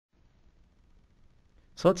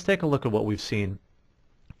So let's take a look at what we've seen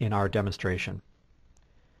in our demonstration.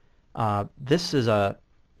 This is a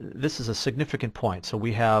significant point. So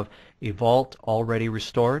we have a vault already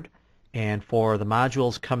restored, and for the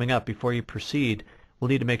modules coming up, before you proceed, we'll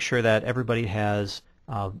need to make sure that everybody has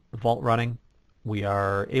Vault running. We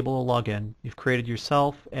are able to log in. You've created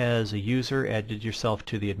yourself as a user, added yourself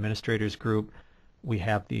to the administrators group. We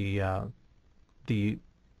have the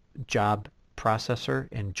job processor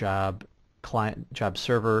and job client, job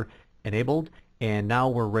server enabled, and now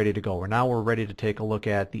we're ready to go. Now we're ready to take a look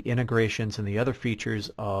at the integrations and the other features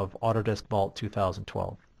of Autodesk Vault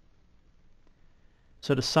 2012.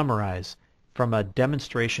 So to summarize, from a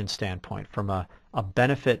demonstration standpoint, from a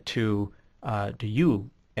benefit to you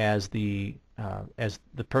as the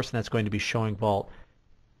person that's going to be showing Vault,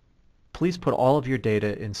 please put all of your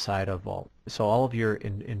data inside of Vault. So all of your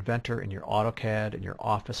Inventor and your AutoCAD and your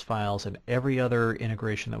Office files and every other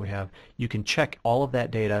integration that we have, you can check all of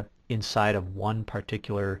that data inside of one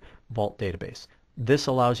particular Vault database. This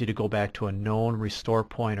allows you to go back to a known restore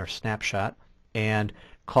point or snapshot and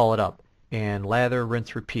call it up and lather,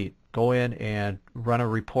 rinse, repeat. Go in and run a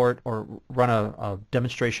report or run a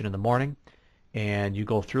demonstration in the morning, and you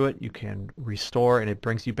go through it. You can restore, and it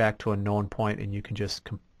brings you back to a known point, and you can just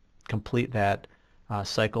complete that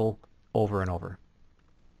cycle over and over.